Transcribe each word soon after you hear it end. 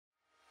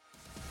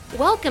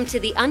Welcome to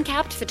the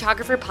Uncapped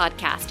Photographer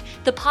Podcast,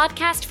 the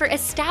podcast for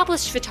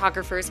established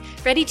photographers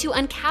ready to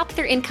uncap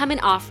their income and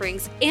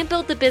offerings and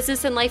build the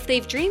business and life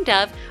they've dreamed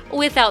of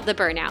without the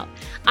burnout.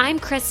 I'm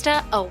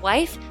Krista, a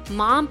wife,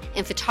 mom,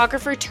 and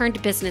photographer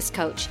turned business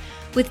coach.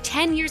 With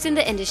 10 years in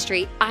the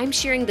industry, I'm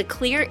sharing the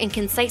clear and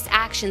concise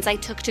actions I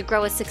took to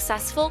grow a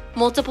successful,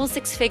 multiple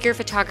six-figure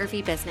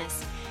photography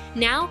business.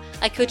 Now,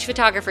 I coach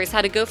photographers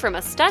how to go from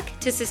a stuck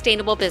to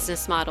sustainable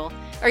business model.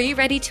 Are you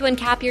ready to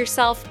uncap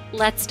yourself?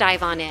 Let's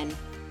dive on in.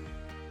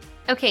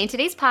 Okay, in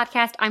today's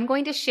podcast, I'm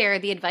going to share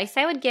the advice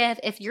I would give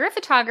if you're a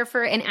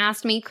photographer and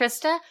asked me,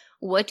 Krista,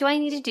 what do I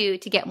need to do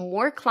to get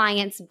more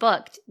clients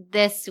booked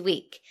this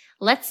week?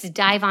 Let's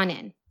dive on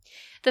in.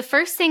 The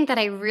first thing that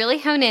I really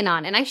hone in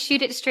on, and I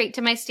shoot it straight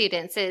to my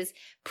students, is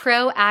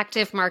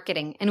proactive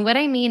marketing. And what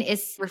I mean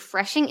is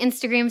refreshing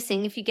Instagram,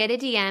 seeing if you get a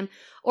DM,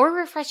 or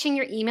refreshing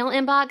your email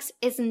inbox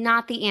is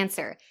not the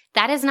answer.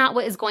 That is not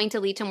what is going to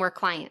lead to more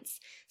clients.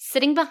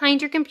 Sitting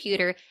behind your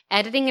computer,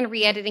 editing and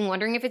re-editing,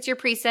 wondering if it's your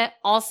preset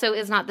also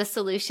is not the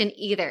solution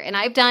either. And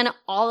I've done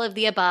all of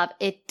the above.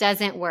 It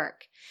doesn't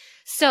work.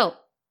 So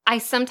I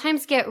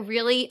sometimes get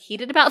really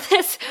heated about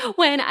this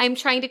when I'm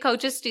trying to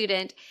coach a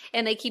student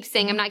and they keep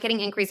saying, I'm not getting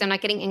inquiries, I'm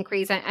not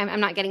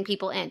getting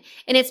people in.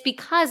 And it's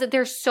because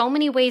there's so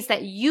many ways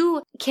that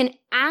you can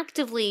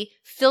actively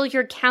fill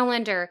your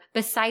calendar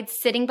besides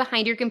sitting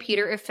behind your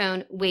computer or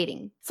phone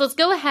waiting. So let's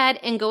go ahead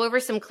and go over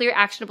some clear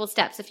actionable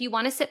steps. If you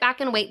want to sit back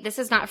and wait, this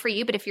is not for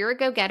you. But if you're a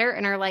go-getter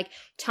and are like,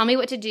 tell me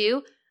what to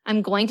do,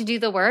 I'm going to do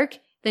the work,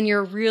 then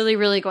you're really,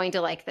 really going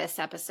to like this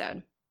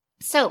episode.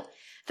 So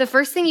the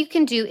first thing you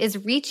can do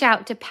is reach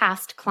out to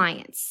past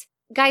clients.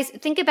 Guys,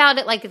 think about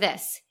it like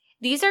this.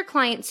 These are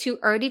clients who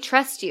already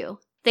trust you.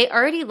 They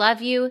already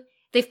love you.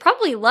 They've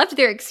probably loved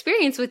their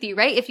experience with you,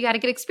 right? If you had a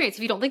good experience.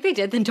 If you don't think they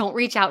did, then don't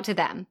reach out to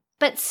them.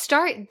 But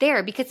start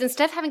there, because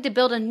instead of having to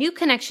build a new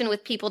connection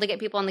with people to get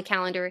people on the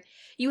calendar,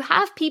 you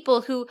have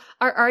people who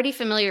are already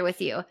familiar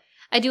with you.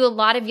 I do a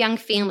lot of young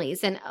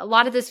families, and a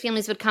lot of those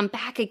families would come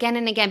back again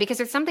and again because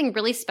there's something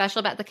really special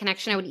about the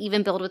connection I would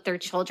even build with their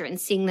children,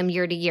 seeing them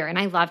year to year. And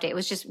I loved it. It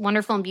was just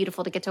wonderful and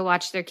beautiful to get to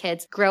watch their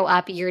kids grow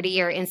up year to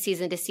year and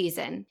season to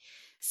season.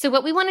 So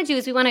what we want to do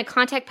is we want to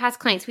contact past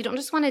clients. We don't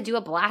just want to do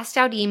a blast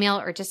out email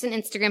or just an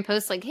Instagram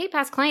post like, hey,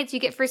 past clients, you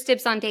get first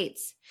dibs on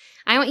dates.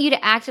 I want you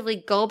to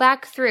actively go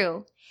back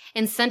through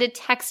and send a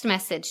text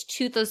message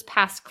to those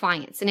past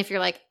clients. And if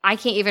you're like, I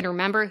can't even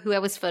remember who I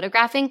was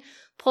photographing,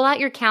 pull out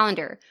your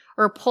calendar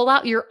or pull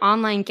out your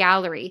online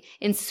gallery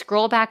and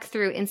scroll back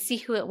through and see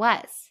who it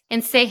was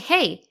and say,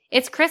 hey,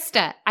 it's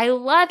Krista. I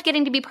loved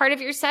getting to be part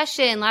of your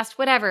session last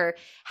whatever.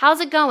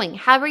 How's it going?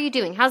 How are you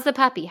doing? How's the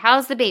puppy?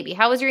 How's the baby?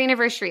 How was your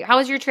anniversary? How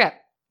was your trip?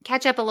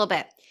 Catch up a little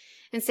bit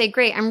and say,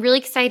 great, I'm really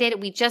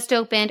excited. We just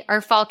opened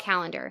our fall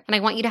calendar and I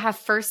want you to have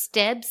first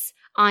dibs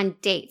on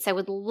dates. I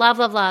would love,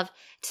 love, love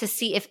to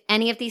see if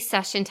any of these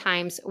session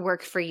times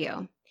work for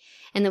you.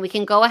 And then we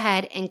can go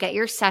ahead and get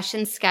your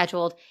session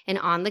scheduled and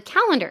on the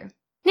calendar.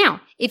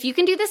 Now, if you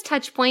can do this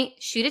touch point,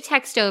 shoot a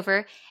text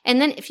over. And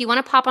then if you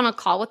want to pop on a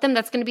call with them,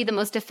 that's going to be the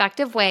most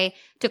effective way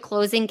to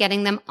closing,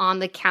 getting them on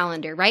the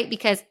calendar, right?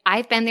 Because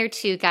I've been there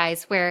too,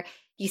 guys, where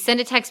you send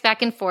a text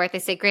back and forth. I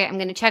say, great, I'm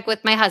going to check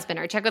with my husband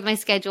or check with my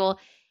schedule.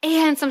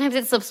 And sometimes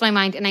it slips my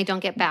mind and I don't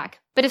get back.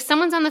 But if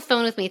someone's on the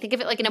phone with me, think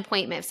of it like an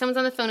appointment. If someone's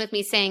on the phone with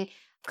me saying,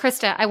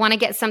 Krista, I want to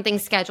get something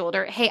scheduled,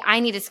 or hey,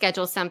 I need to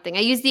schedule something. I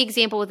used the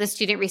example with a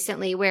student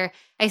recently where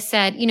I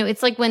said,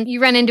 it's like when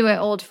you run into an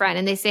old friend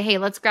and they say, hey,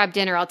 let's grab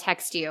dinner. I'll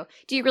text you.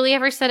 Do you really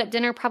ever set up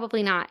dinner?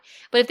 Probably not.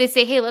 But if they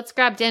say, hey, let's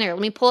grab dinner,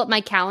 let me pull up my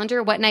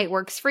calendar. What night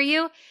works for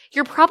you?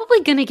 You're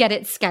probably going to get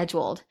it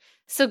scheduled.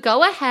 So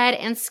go ahead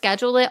and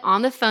schedule it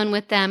on the phone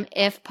with them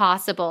if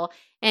possible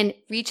and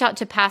reach out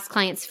to past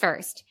clients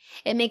first.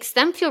 It makes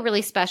them feel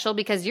really special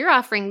because you're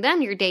offering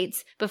them your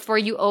dates before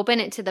you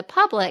open it to the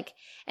public.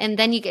 And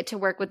then you get to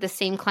work with the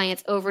same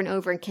clients over and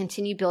over and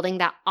continue building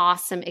that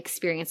awesome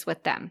experience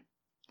with them.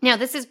 Now,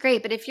 this is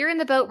great, but if you're in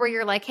the boat where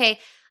you're like, hey,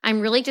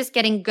 I'm really just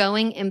getting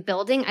going and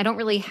building, I don't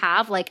really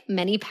have like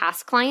many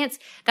past clients,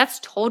 that's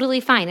totally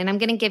fine. And I'm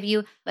going to give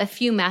you a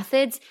few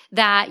methods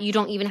that you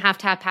don't even have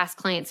to have past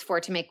clients for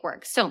to make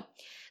work. So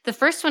the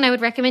first one I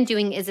would recommend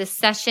doing is a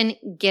session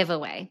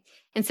giveaway.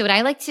 And so what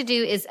I like to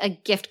do is a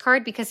gift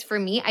card, because for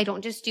me, I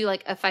don't just do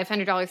like a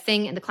 $500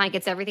 thing and the client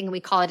gets everything and we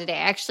call it a day.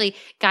 I actually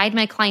guide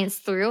my clients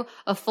through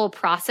a full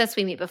process.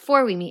 We meet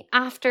before, we meet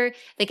after.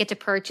 They get to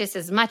purchase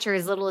as much or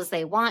as little as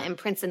they want and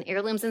prints and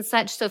heirlooms and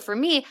such. So for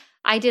me,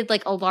 I did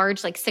like a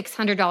large like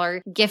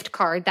 $600 gift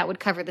card that would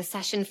cover the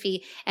session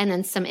fee and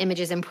then some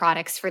images and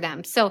products for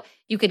them. So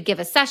you could give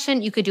a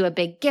session, you could do a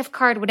big gift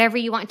card, whatever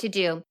you want to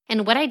do.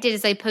 And what I did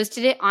is I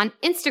posted it on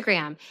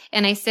Instagram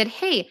and I said,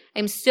 hey,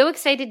 I'm so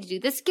excited to do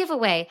this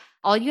giveaway.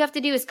 All you have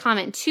to do is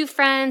comment 2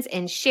 friends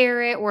and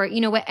share it, or,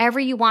 whatever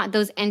you want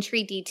those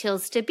entry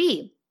details to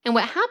be. And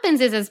what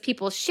happens is as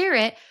people share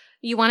it,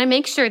 you want to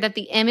make sure that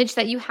the image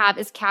that you have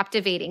is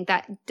captivating,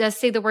 that does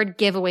say the word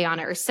giveaway on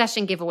it, or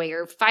session giveaway,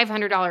 or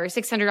 $500 or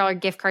 $600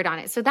 gift card on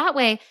it. So that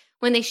way,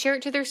 When they share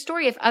it to their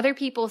story, if other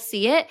people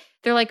see it,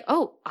 they're like,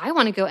 oh, I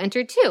want to go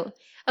enter too.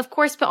 Of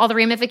course, put all the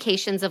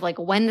ramifications of like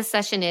when the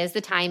session is,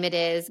 the time it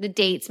is, the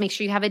dates, make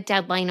sure you have a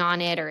deadline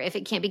on it, or if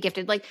it can't be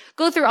gifted, like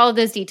go through all of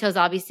those details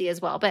obviously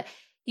as well. But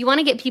you want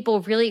to get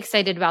people really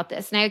excited about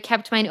this. And I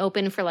kept mine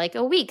open for like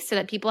a week so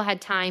that people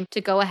had time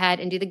to go ahead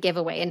and do the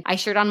giveaway. And I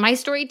shared on my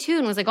story too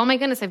and was like, oh my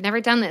goodness, I've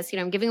never done this.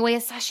 I'm giving away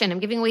a session. I'm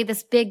giving away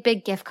this big,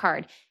 big gift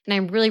card. And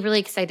I'm really, really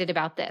excited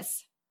about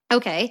this.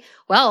 Okay,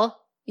 well,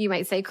 you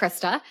might say,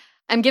 Krista,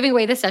 I'm giving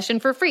away the session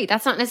for free.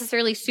 That's not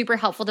necessarily super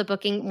helpful to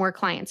booking more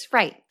clients.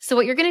 Right. So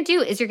what you're going to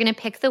do is you're going to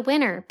pick the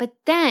winner, but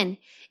then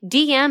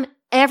DM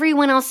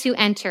everyone else who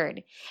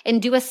entered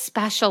and do a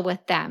special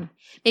with them.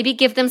 Maybe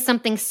give them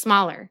something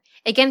smaller.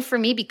 Again, for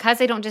me,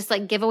 because I don't just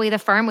like give away the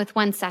farm with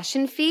one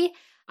session fee,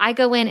 I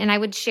go in and I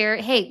would share,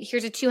 hey,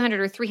 here's a $200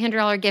 or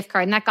 $300 gift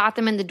card. And that got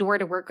them in the door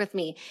to work with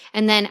me.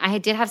 And then I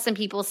did have some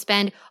people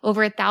spend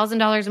over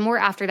 $1,000 more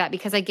after that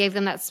because I gave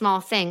them that small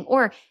thing.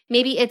 Or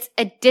maybe it's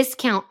a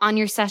discount on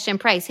your session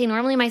price. Hey,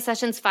 normally my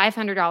session's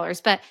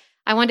 $500, but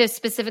I want to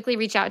specifically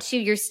reach out to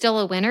you. You're still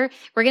a winner.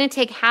 We're going to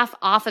take half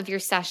off of your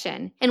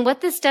session. And what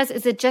this does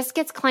is it just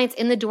gets clients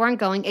in the door and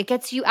going. It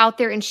gets you out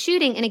there and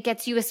shooting, and it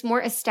gets you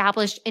more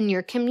established in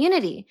your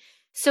community.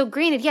 So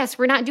granted, yes,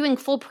 we're not doing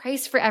full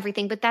price for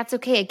everything, but that's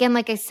okay. Again,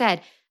 like I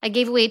said, I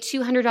gave away a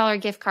 $200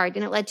 gift card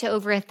and it led to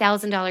over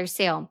 $1,000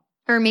 sale.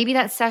 Or maybe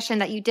that session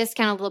that you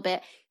discount a little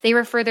bit, they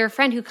refer their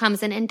friend who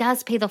comes in and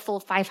does pay the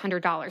full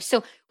 $500.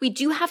 So we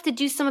do have to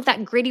do some of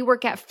that gritty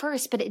work at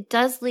first, but it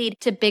does lead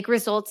to big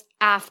results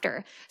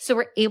after. So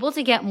we're able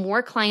to get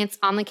more clients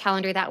on the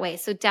calendar that way.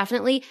 So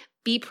definitely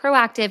be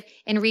proactive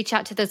and reach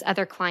out to those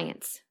other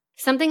clients.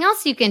 Something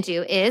else you can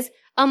do is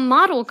a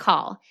model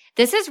call.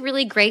 This is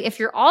really great if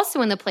you're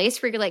also in the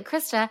place where you're like,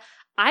 Krista,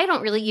 I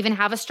don't really even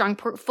have a strong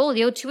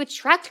portfolio to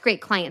attract great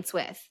clients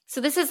with.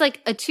 So this is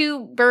like a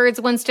 2 birds,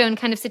 1 stone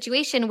kind of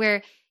situation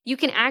where you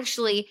can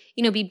actually,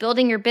 be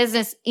building your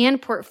business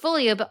and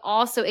portfolio, but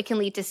also it can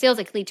lead to sales.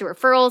 It can lead to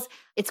referrals.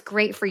 It's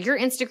great for your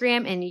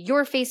Instagram and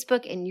your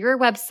Facebook and your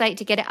website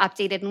to get it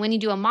updated. And when you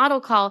do a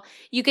model call,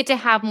 you get to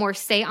have more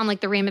say on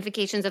like the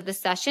ramifications of the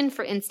session.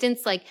 For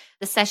instance, like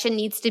the session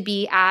needs to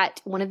be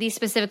at one of these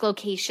specific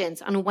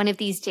locations on one of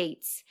these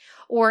dates.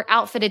 Or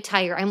outfit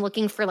attire. I'm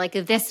looking for like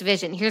this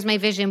vision. Here's my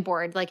vision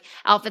board. Like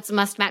outfits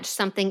must match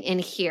something in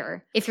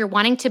here. If you're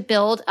wanting to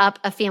build up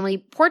a family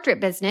portrait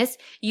business,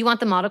 you want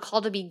the model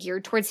call to be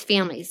geared towards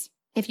families.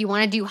 If you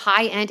want to do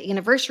high-end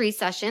anniversary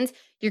sessions,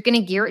 you're going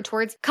to gear it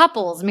towards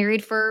couples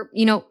married for,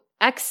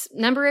 X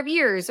number of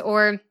years,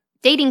 or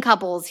dating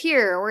couples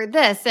here or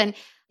this. And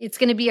it's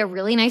going to be a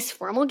really nice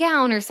formal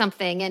gown or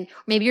something. And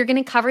maybe you're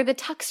going to cover the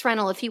tux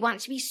rental if you want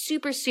it to be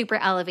super, super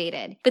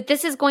elevated. But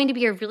this is going to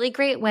be a really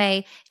great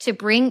way to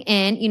bring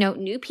in,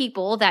 new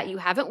people that you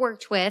haven't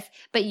worked with,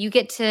 but you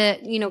get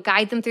to,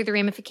 guide them through the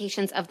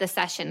ramifications of the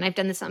session. And I've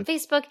done this on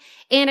Facebook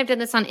and I've done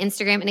this on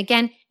Instagram. And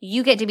again,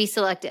 you get to be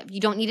selective. You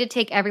don't need to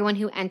take everyone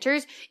who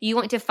enters. You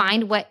want to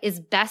find what is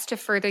best to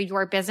further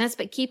your business.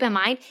 But keep in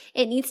mind,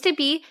 it needs to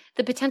be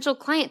the potential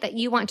client that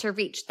you want to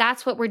reach.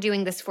 That's what we're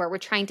doing this for. We're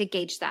trying to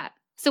gauge that.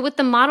 So with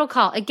the model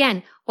call,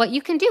 again, what you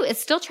can do is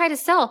still try to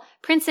sell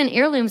prints and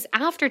heirlooms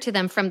after to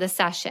them from the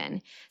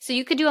session. So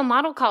you could do a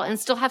model call and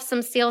still have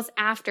some sales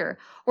after.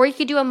 Or you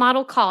could do a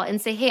model call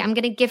and say, hey, I'm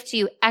going to gift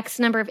you X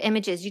number of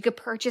images. You could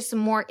purchase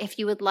more if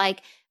you would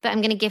like, but I'm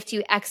going to gift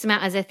you X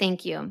amount as a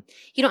thank you.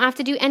 You don't have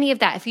to do any of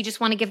that. If you just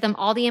want to give them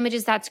all the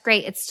images, that's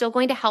great. It's still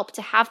going to help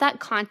to have that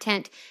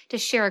content to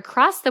share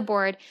across the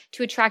board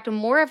to attract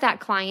more of that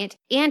client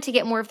and to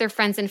get more of their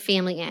friends and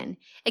family in.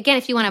 Again,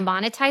 if you want to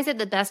monetize it,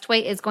 the best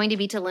way is going to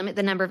be to limit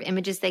the number of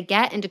images they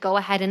get and to go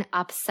ahead and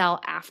upsell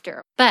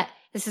after. But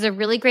this is a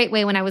really great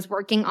way when I was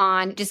working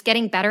on just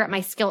getting better at my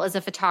skill as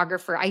a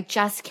photographer. I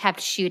just kept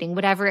shooting,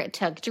 whatever it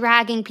took,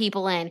 dragging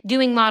people in,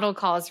 doing model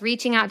calls,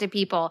 reaching out to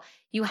people.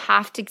 You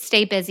have to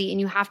stay busy and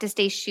you have to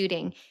stay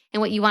shooting.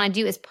 And what you want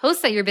to do is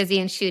post that you're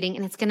busy and shooting,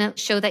 and it's going to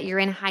show that you're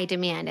in high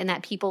demand and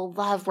that people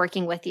love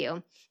working with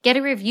you. Get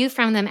a review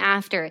from them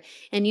after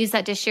and use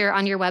that to share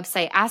on your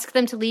website. Ask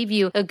them to leave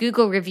you a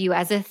Google review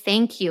as a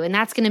thank you, and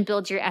that's going to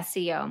build your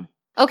SEO.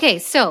 Okay,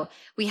 so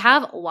we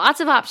have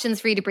lots of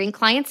options for you to bring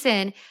clients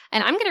in,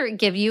 and I'm going to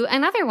give you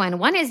another one.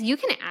 One is you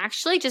can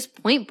actually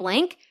just point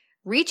blank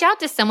reach out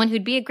to someone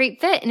who'd be a great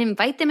fit and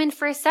invite them in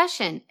for a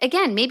session.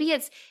 Again, maybe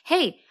it's,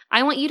 hey,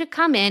 I want you to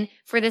come in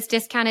for this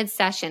discounted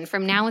session.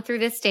 From now through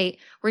this date,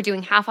 we're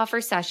doing half off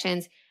our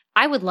sessions.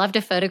 I would love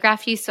to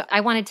photograph you, so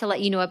I wanted to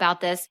let you know about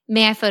this.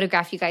 May I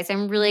photograph you guys?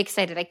 I'm really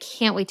excited. I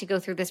can't wait to go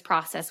through this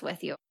process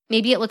with you.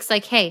 Maybe it looks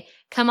like, hey,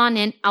 come on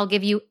in. I'll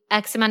give you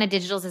X amount of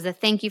digitals as a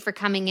thank you for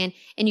coming in,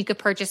 and you could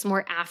purchase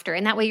more after.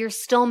 And that way you're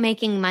still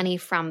making money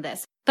from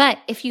this. But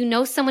if you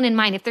know someone in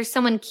mind, if there's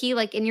someone key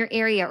like in your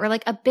area or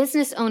like a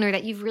business owner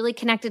that you've really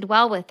connected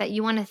well with that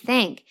you want to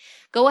thank,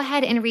 go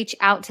ahead and reach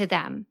out to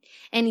them.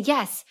 And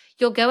yes,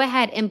 you'll go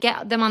ahead and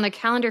get them on their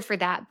calendar for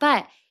that.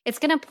 But it's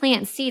going to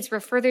plant seeds where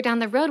further down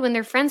the road when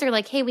their friends are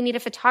like, hey, we need a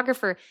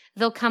photographer,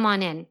 they'll come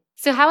on in.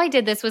 So how I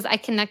did this was I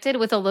connected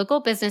with a local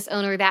business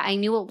owner that I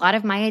knew a lot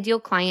of my ideal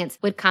clients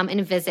would come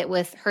and visit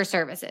with her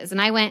services.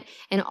 And I went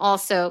and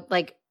also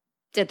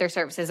did their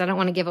services. I don't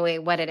want to give away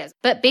what it is.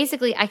 But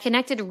basically, I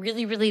connected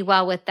really, really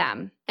well with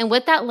them. And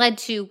what that led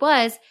to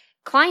was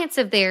clients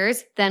of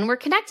theirs then were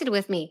connected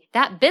with me.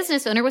 That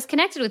business owner was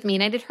connected with me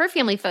and I did her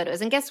family photos.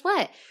 And guess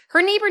what?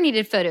 Her neighbor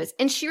needed photos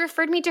and she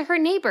referred me to her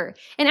neighbor.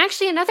 And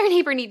actually another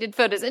neighbor needed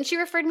photos and she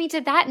referred me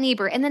to that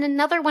neighbor. And then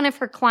another one of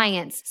her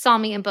clients saw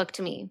me and booked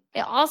me.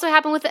 It also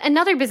happened with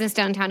another business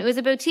downtown. It was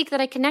a boutique that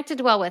I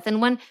connected well with.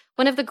 And one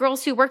of the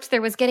girls who worked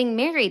there was getting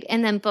married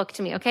and then booked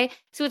me. Okay.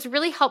 So it's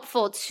really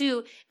helpful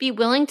to be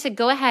willing to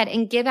go ahead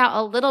and give out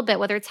a little bit,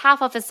 whether it's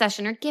half off a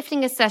session or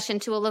gifting a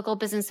session to a local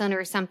business owner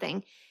or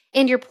something.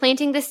 And you're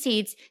planting the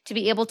seeds to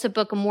be able to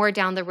book more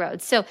down the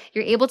road. So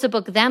you're able to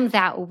book them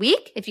that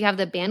week. If you have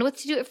the bandwidth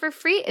to do it for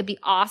free, it'd be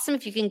awesome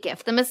if you can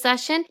gift them a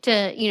session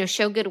to,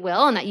 show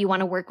goodwill and that you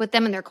want to work with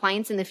them and their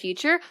clients in the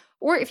future.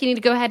 Or if you need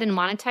to go ahead and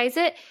monetize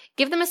it,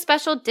 give them a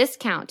special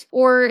discount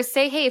or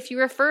say, hey, if you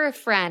refer a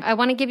friend, I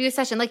want to give you a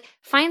session.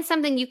 Find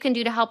something you can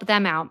do to help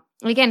them out.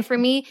 Again, for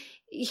me,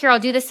 here, I'll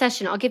do this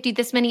session. I'll gift you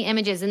this many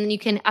images and then you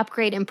can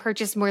upgrade and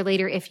purchase more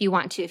later if you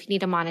want to, if you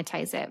need to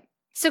monetize it.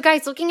 So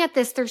guys, looking at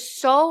this, there's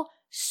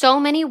so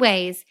many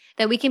ways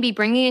that we can be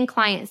bringing in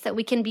clients, that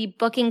we can be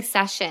booking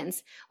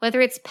sessions, whether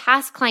it's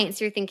past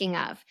clients you're thinking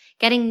of,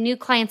 getting new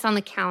clients on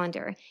the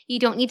calendar. You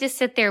don't need to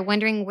sit there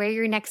wondering where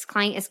your next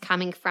client is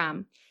coming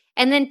from.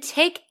 And then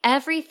take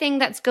everything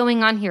that's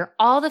going on here,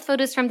 all the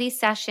photos from these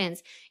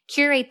sessions,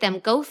 curate them,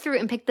 go through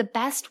and pick the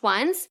best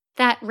ones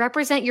that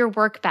represent your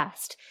work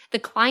best. The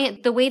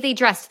client, the way they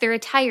dressed, their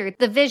attire,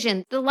 the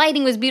vision, the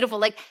lighting was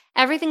beautiful.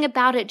 Everything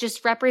about it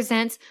just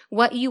represents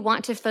what you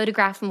want to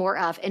photograph more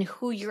of and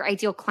who your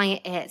ideal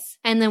client is.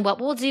 And then what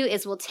we'll do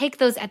is we'll take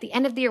those at the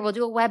end of the year. We'll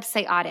do a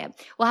website audit.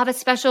 We'll have a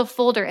special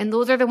folder. And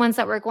those are the ones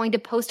that we're going to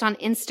post on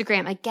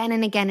Instagram again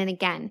and again and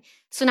again.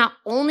 So not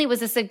only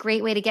was this a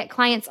great way to get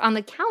clients on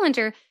the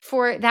calendar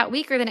for that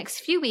week or the next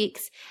few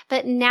weeks,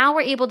 but now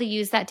we're able to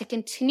use that to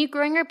continue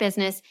growing our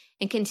business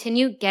and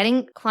continue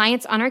getting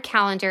clients on our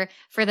calendar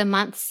for the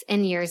months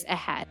and years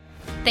ahead.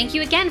 Thank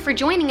you again for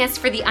joining us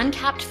for the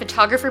Uncapped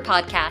Photographer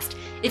Podcast.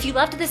 If you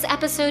loved this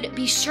episode,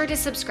 be sure to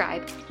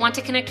subscribe. Want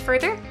to connect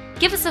further?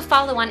 Give us a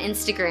follow on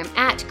Instagram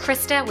at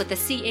Krista with the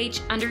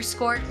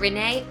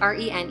CH_Renee,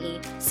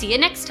 RENE. See you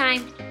next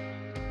time.